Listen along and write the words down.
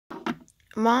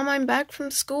Mom, I'm back from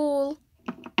school.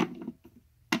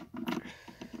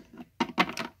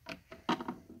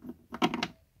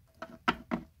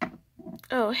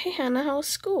 Oh, hey Hannah, how's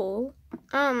school?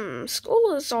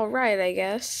 School is alright, I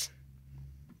guess.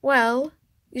 Well,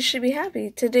 you should be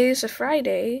happy. Today's a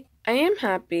Friday. I am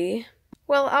happy.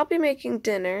 Well, I'll be making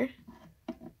dinner.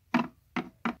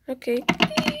 Okay.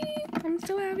 I'm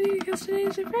so happy because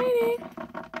today's a Friday.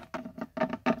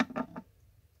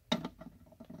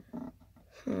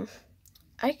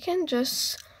 I can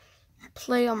just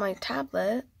play on my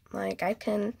tablet. Like, I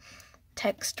can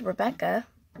text Rebecca.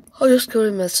 I'll just go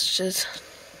to messages.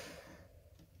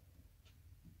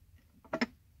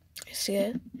 You see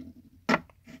it?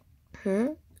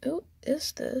 Who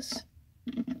is this?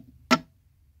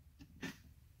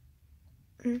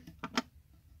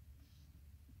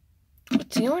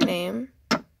 What's your name?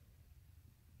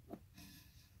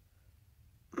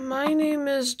 My name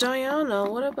is Diana.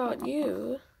 What about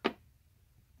you?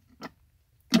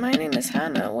 My name is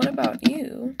Hannah. What about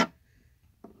you?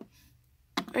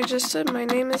 I just said my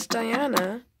name is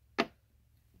Diana.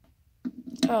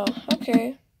 Oh,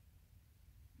 okay.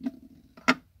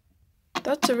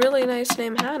 That's a really nice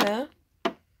name, Hannah.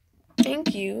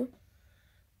 Thank you.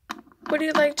 What do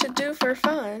you like to do for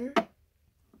fun?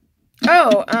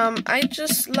 Oh, I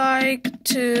just like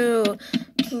to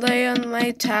play on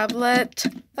my tablet.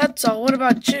 That's all. What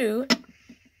about you?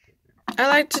 I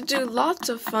like to do lots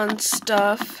of fun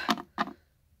stuff.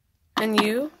 And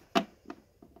you? I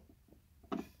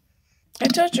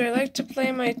told you I like to play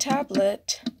on my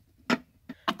tablet.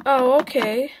 Oh,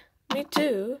 okay. Me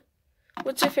too.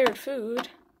 What's your favorite food?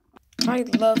 I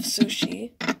love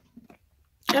sushi.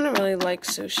 I don't really like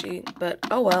sushi, but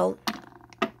oh well.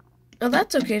 Oh,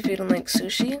 that's okay if you don't like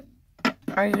sushi.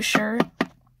 Are you sure?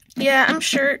 Yeah, I'm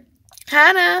sure.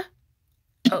 Hannah!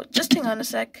 Oh, just hang on a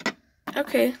sec.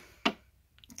 Okay.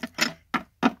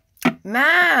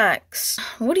 Max!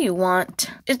 What do you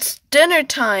want? It's dinner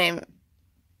time.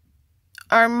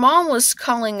 Our mom was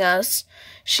calling us.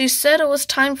 She said it was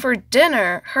time for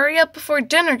dinner. Hurry up before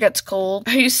dinner gets cold.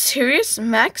 Are you serious,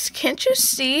 Max? Can't you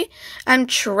see I'm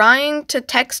trying to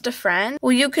text a friend?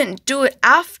 Well, you can do it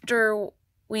after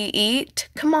we eat.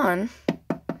 Come on.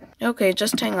 Okay,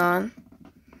 just hang on.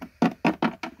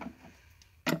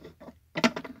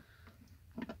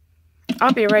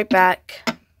 I'll be right back.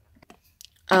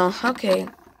 Oh, okay.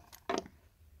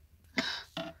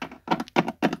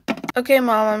 Okay,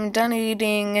 Mom, I'm done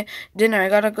eating dinner. I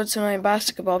gotta go to my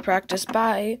basketball practice.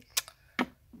 Bye.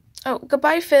 Oh,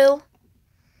 goodbye, Phil.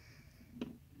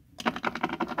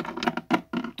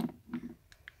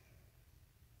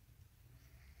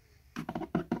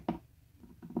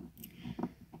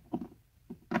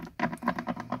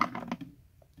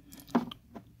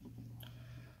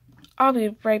 I'll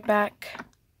be right back.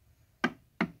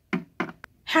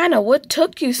 Hannah, what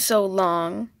took you so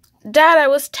long? Dad, I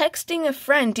was texting a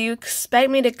friend. Do you expect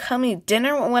me to come eat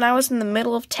dinner when I was in the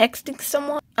middle of texting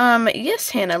someone? Yes,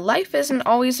 Hannah. Life isn't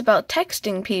always about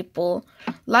texting people.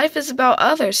 Life is about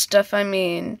other stuff, I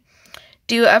mean.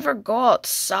 Do you ever go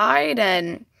outside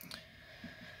and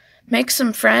make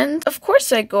some friends? Of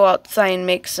course I go outside and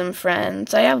make some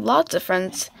friends. I have lots of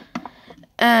friends.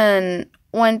 And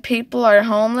when people are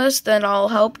homeless, then I'll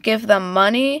help give them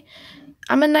money.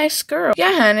 I'm a nice girl.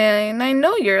 Yeah, honey, and I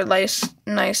know you're a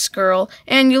nice girl.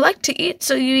 And you like to eat,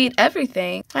 so you eat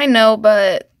everything. I know,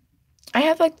 but I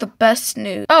have, like, the best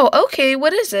news. Oh, okay,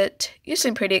 what is it? You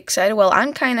seem pretty excited. Well,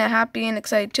 I'm kind of happy and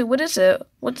excited, too. What is it?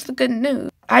 What's the good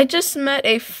news? I just met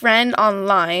a friend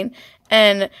online,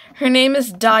 and her name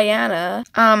is Diana.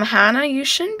 Hannah, you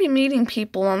shouldn't be meeting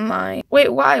people online.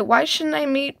 Wait, why? Why shouldn't I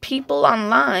meet people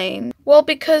online? Well,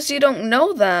 because you don't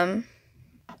know them.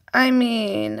 I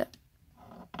mean,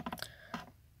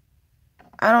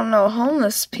 I don't know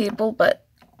homeless people, but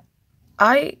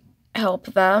I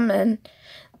help them, and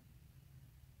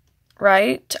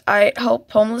right? I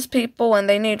help homeless people when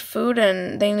they need food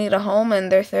and they need a home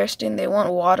and they're thirsty and they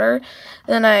want water.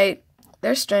 Then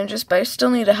they're strangers, but I still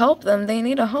need to help them. They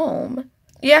need a home.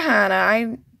 Yeah,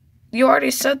 Hannah, you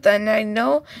already said that, and I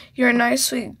know you're a nice,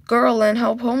 sweet girl and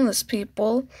help homeless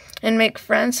people and make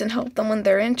friends and help them when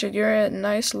they're injured. You're a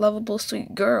nice, lovable,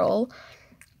 sweet girl.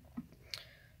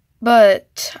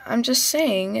 But I'm just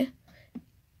saying,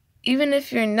 even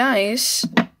if you're nice,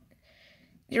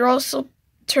 you're also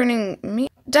turning mean.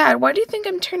 Dad, why do you think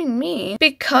I'm turning mean?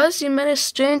 Because you met a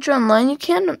stranger online. You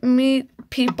can't meet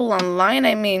people online.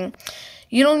 I mean,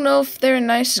 you don't know if they're a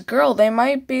nice girl. They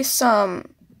might be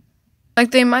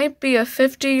they might be a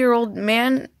 50-year-old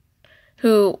man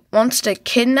who wants to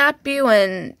kidnap you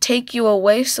and take you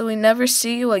away so we never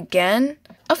see you again.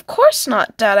 Of course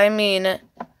not, Dad. I mean,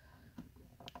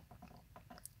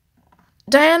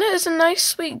 Diana is a nice,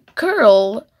 sweet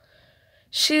girl.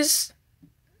 She's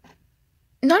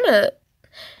not a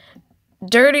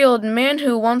dirty old man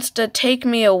who wants to take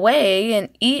me away and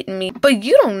eat me. But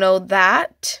you don't know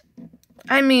that.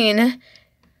 I mean,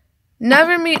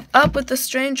 never meet up with a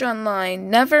stranger online.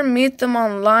 Never meet them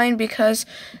online because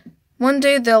one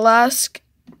day they'll ask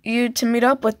you to meet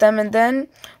up with them, and then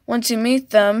once you meet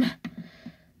them,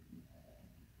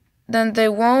 then they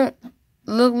won't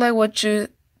look like what you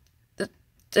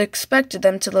expected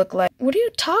them to look like. What are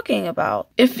you talking about?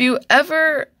 If you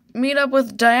ever meet up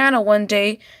with Diana one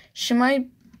day, she might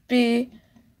be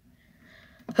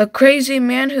a crazy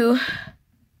man who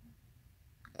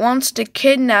wants to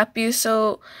kidnap you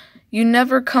so you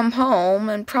never come home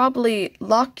and probably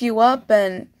lock you up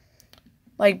and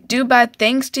like do bad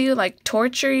things to you, like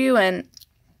torture you, and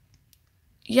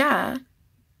yeah.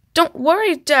 Don't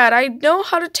worry, Dad. I know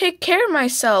how to take care of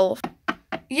myself.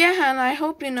 Yeah, Hannah, I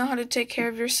hope you know how to take care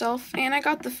of yourself. And I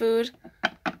got the food.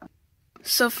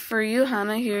 So for you,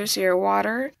 Hannah, here's your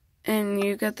water. And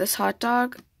you get this hot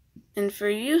dog. And for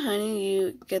you, honey,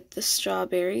 you get the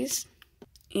strawberries.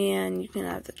 And you can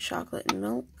have the chocolate and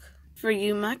milk. For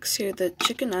you, Max, here are the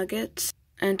chicken nuggets.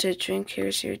 And to drink,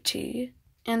 here's your tea.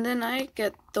 And then I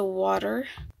get the water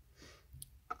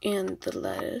and the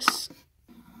lettuce.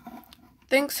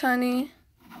 Thanks, honey.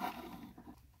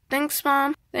 Thanks,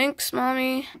 Mom. Thanks,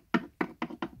 Mommy.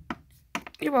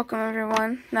 You're welcome,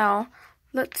 everyone. Now,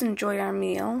 let's enjoy our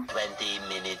meal. 20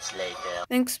 minutes later.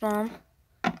 Thanks, Mom.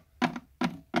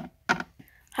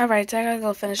 Alright, I gotta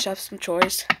go finish up some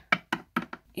chores.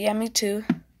 Yeah, me too.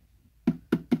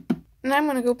 And I'm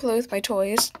gonna go play with my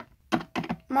toys.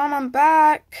 Mom, I'm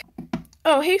back.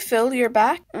 Oh, hey, Phil, you're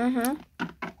back? Mm-hmm.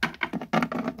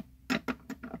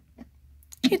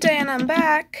 Hey, Diana, I'm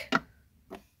back.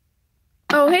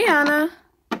 Oh, hey, Hannah.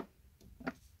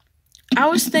 I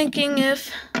was thinking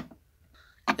if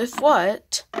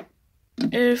what?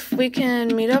 If we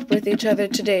can meet up with each other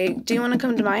today. Do you want to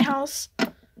come to my house?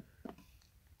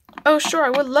 Oh, sure,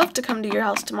 I would love to come to your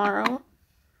house tomorrow.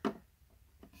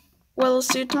 Well, I'll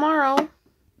see you tomorrow.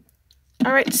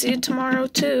 Alright, see you tomorrow,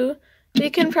 too. We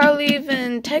can probably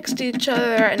even text each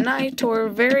other at night or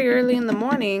very early in the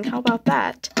morning. How about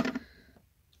that?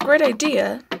 Great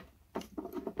idea.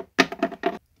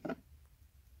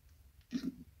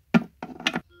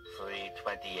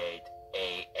 3:28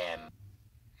 a.m.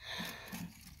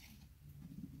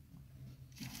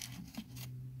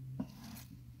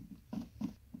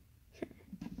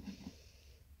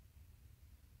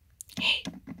 Hey,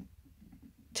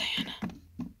 Diana.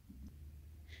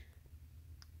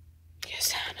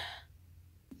 Yes, Hannah.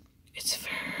 It's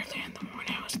very early in the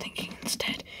morning. I was thinking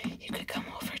instead you could come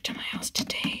over to my house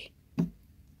today.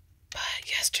 But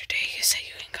yesterday you said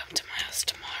you can come to my house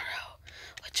tomorrow,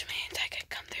 which means I could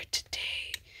come there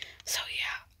today. So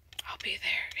yeah, I'll be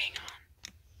there. Hang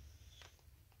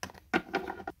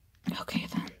on. Okay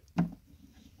then.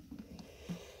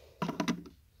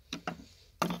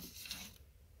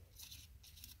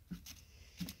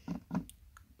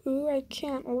 Ooh, I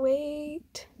can't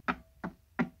wait.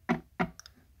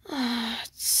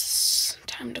 It's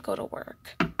time to go to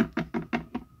work.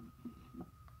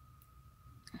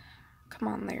 Come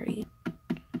on, Larry.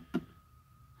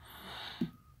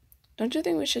 Don't you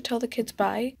think we should tell the kids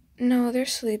bye? No, they're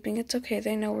sleeping. It's okay.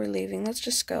 They know we're leaving. Let's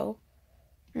just go.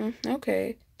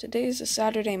 Okay. Today's a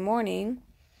Saturday morning.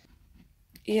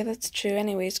 Yeah, that's true.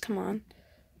 Anyways, come on.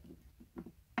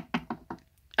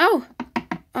 Oh!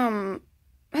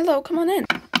 Hello, come on in.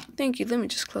 Thank you. Let me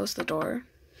just close the door.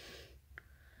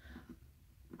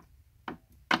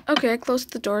 Okay, I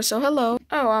closed the door, so hello.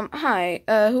 Oh, hi.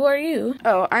 Who are you?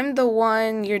 Oh, I'm the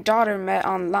one your daughter met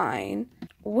online.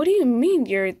 What do you mean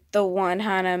you're the one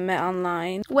Hannah met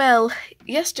online? Well,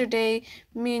 yesterday,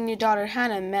 me and your daughter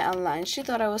Hannah met online. She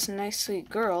thought I was a nice, sweet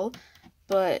girl,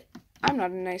 but I'm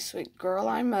not a nice, sweet girl.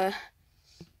 I'm a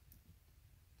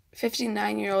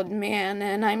 59-year-old man,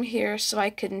 and I'm here so I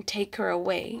can take her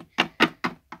away.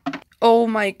 Oh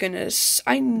my goodness.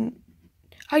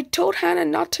 I told Hannah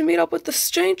not to meet up with the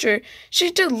stranger.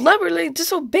 She deliberately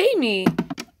disobeyed me.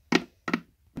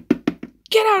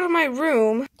 Get out of my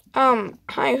room.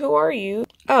 Hi, who are you?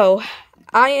 Oh,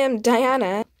 I am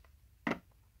Diana.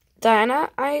 Diana,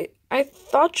 I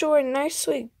thought you were a nice,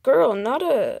 sweet girl, not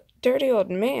a dirty old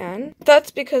man.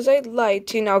 That's because I lied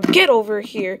to you. Now get over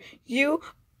here. You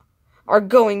are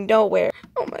going nowhere.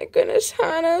 Oh my goodness,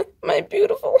 Hannah. My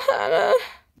beautiful Hannah.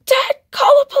 Dad,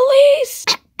 call the police.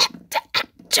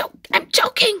 I'm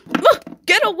joking.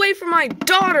 Get away from my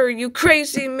daughter, you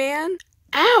crazy man.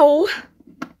 Ow.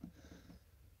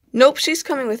 Nope, she's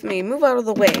coming with me. Move out of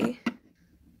the way.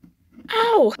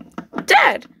 Ow!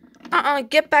 Dad!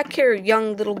 Get back here,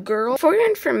 young little girl. For your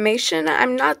information,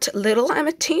 I'm not little, I'm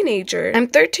a teenager. I'm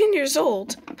 13 years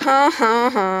old. Ha ha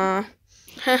ha.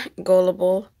 Huh,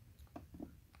 gullible.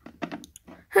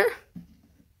 Huh.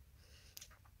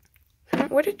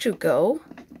 Where did you go?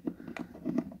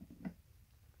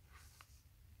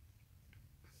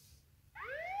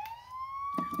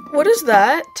 What is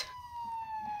that?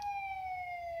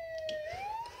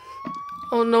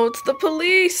 Oh no, it's the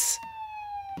police!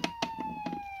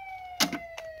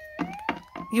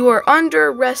 You are under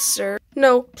arrest, sir.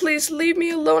 No, please leave me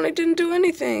alone. I didn't do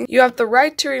anything. You have the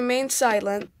right to remain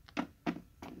silent.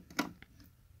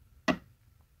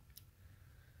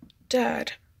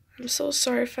 Dad, I'm so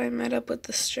sorry if I met up with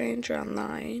the stranger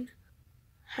online.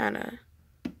 Hannah.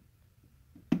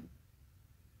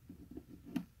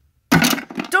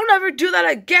 Don't ever do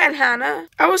that again, Hannah.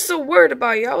 I was so worried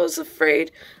about you. I was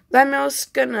afraid that I was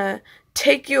gonna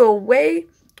take you away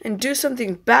and do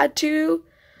something bad to you.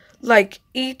 Like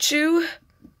eat you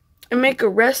and make a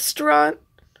restaurant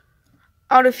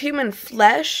out of human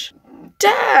flesh?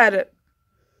 Dad!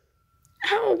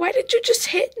 Ow, why did you just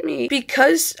hit me?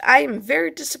 Because I am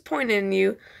very disappointed in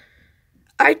you.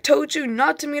 I told you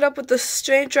not to meet up with the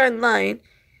stranger online.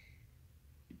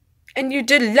 And you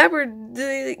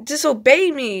deliberately disobey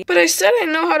me. But I said I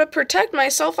know how to protect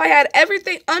myself. I had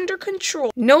everything under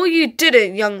control. No, you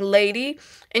didn't, young lady.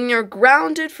 And you're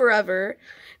grounded forever.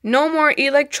 No more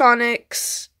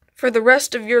electronics for the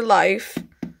rest of your life.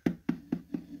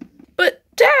 But,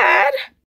 Dad...